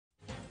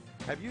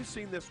Have you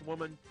seen this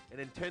woman? An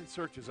intense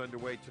search is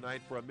underway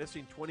tonight for a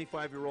missing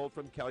 25-year-old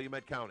from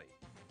Calumet County.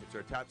 It's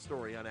our top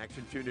story on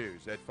Action 2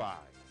 News at 5.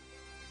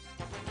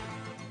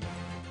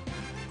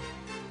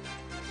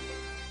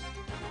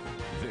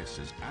 This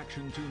is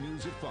Action 2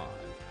 News at 5.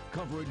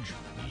 Coverage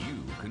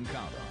you can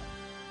count on.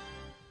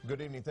 Good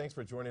evening. Thanks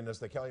for joining us.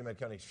 The Calumet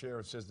County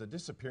Sheriff says the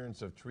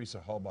disappearance of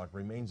Teresa Halbach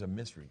remains a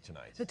mystery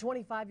tonight. The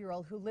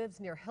 25-year-old who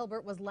lives near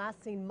Hilbert was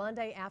last seen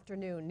Monday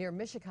afternoon near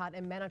Michigan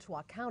in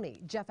Manitowoc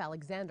County. Jeff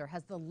Alexander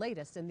has the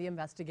latest in the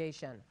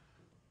investigation.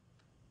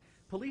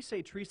 Police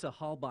say Teresa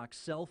Halbach's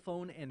cell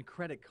phone and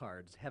credit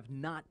cards have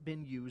not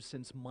been used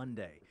since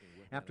Monday.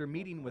 After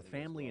meeting with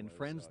family and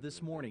friends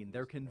this morning,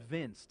 they're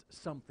convinced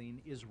something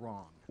is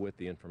wrong. With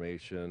the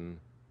information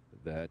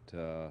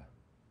that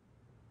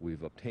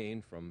we've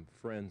obtained from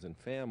friends and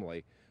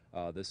family,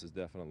 this is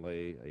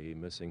definitely a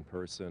missing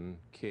person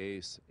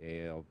case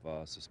of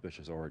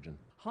suspicious origin.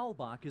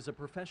 Halbach is a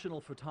professional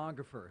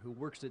photographer who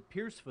works at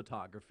Pierce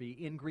Photography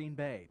in Green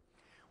Bay.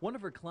 One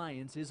of her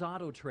clients is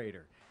Auto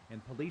Trader,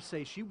 and police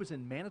say she was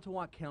in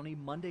Manitowoc County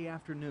Monday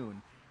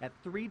afternoon at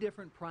 3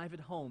 different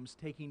private homes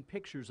taking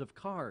pictures of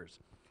cars.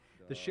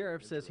 The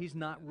sheriff says he's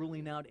not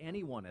ruling out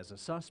anyone as a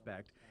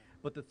suspect,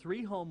 but the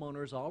 3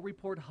 homeowners all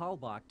report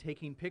Halbach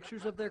taking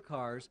pictures of their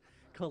cars,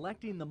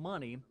 collecting the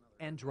money,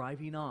 and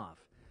driving off.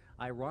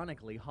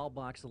 Ironically,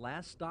 Halbach's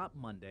last stop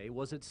Monday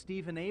was at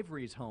Stephen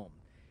Avery's home.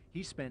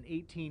 He spent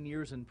 18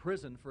 years in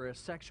prison for a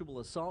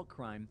sexual assault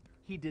crime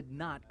he did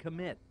not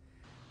commit.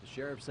 The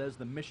sheriff says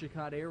the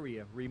Michigan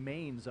area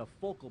remains a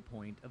focal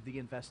point of the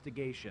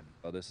investigation.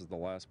 This is the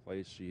last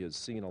place she is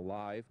seen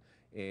alive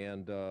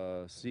and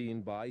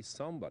seen by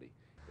somebody.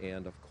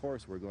 And of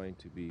course, we're going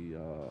to be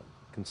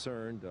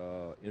concerned,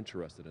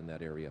 interested in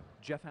that area.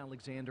 Jeff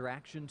Alexander,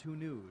 Action 2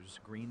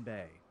 News, Green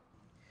Bay.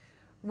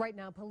 Right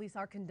now, police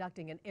are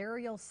conducting an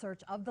aerial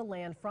search of the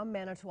land from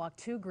Manitowoc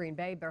to Green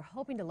Bay. They're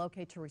hoping to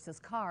locate Teresa's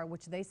car,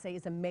 which they say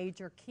is a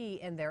major key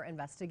in their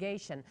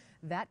investigation.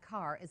 That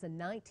car is a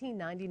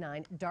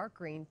 1999 dark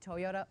green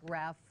Toyota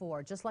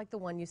RAV4, just like the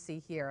one you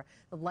see here.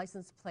 The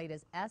license plate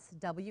is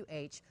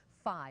SWH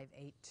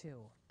 582.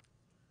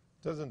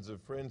 Dozens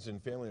of friends and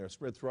family are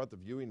spread throughout the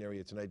viewing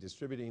area tonight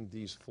distributing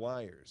these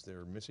flyers.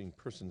 They're missing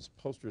persons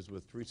posters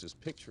with Teresa's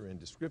picture and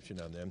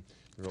description on them.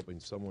 They're hoping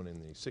someone in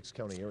the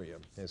 6-county area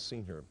has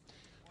seen her.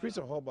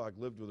 Teresa Halbach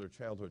lived with her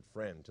childhood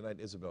friend. Tonight,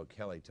 Isabel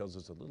Kelly tells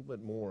us a little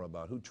bit more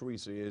about who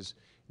Teresa is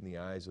in the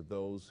eyes of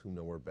those who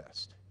know her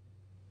best.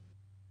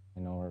 I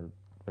know her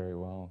very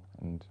well,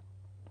 and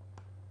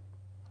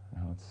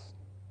you know,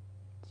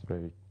 it's a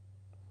very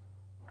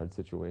hard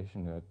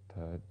situation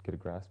to get a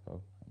grasp of.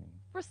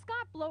 For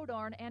Scott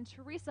Blodorn and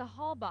Teresa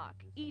Halbach,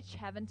 each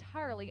have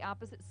entirely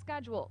opposite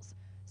schedules,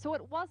 so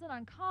it wasn't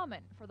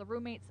uncommon for the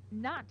roommates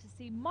not to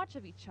see much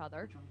of each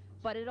other,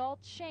 but it all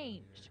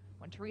changed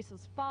when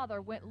Teresa's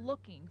father went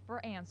looking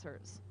for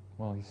answers.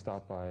 Well, he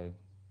stopped by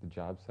the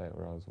job site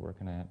where I was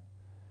working at,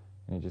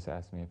 and he just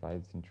asked me if I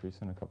had seen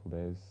Teresa in a couple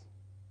days.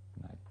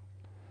 And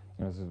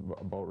it was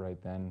about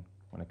right then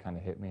when it kind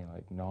of hit me,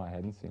 like, no, I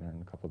hadn't seen her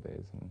in a couple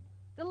days. And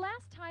the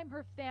last time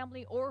her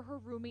family or her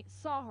roommate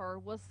saw her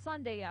was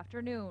Sunday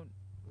afternoon.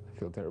 I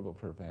feel terrible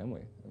for her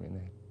family. I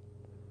mean,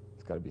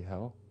 it's got to be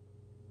hell.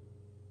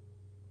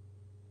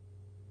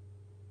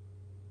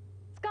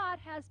 Scott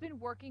has been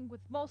working with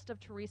most of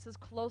Teresa's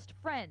close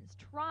friends,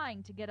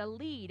 trying to get a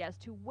lead as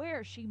to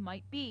where she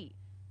might be.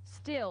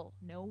 Still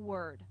no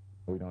word.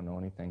 We don't know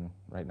anything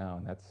right now,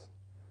 and that's,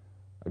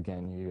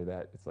 again, you hear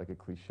that, it's like a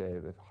cliche.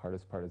 The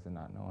hardest part is the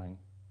not knowing,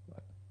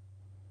 but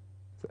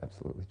it's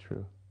absolutely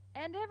true.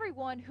 And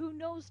everyone who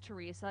knows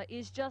Teresa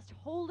is just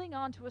holding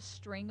on to a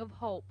string of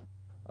hope.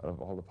 Out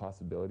of all the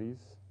possibilities,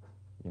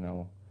 you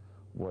know,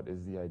 what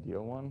is the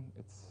ideal one?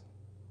 It's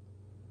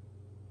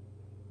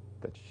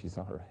that she's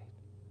all right.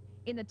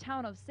 In the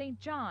town of St.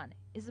 John,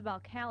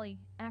 Isabel Kelly,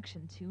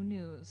 Action 2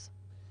 News.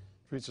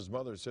 Teresa's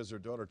mother says her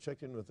daughter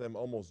checked in with them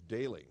almost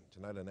daily.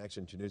 Tonight on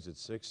Action 2 News at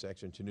 6,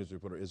 Action 2 News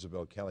reporter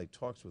Isabel Kelly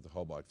talks with the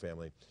Halbach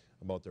family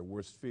about their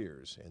worst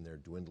fears and their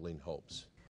dwindling hopes.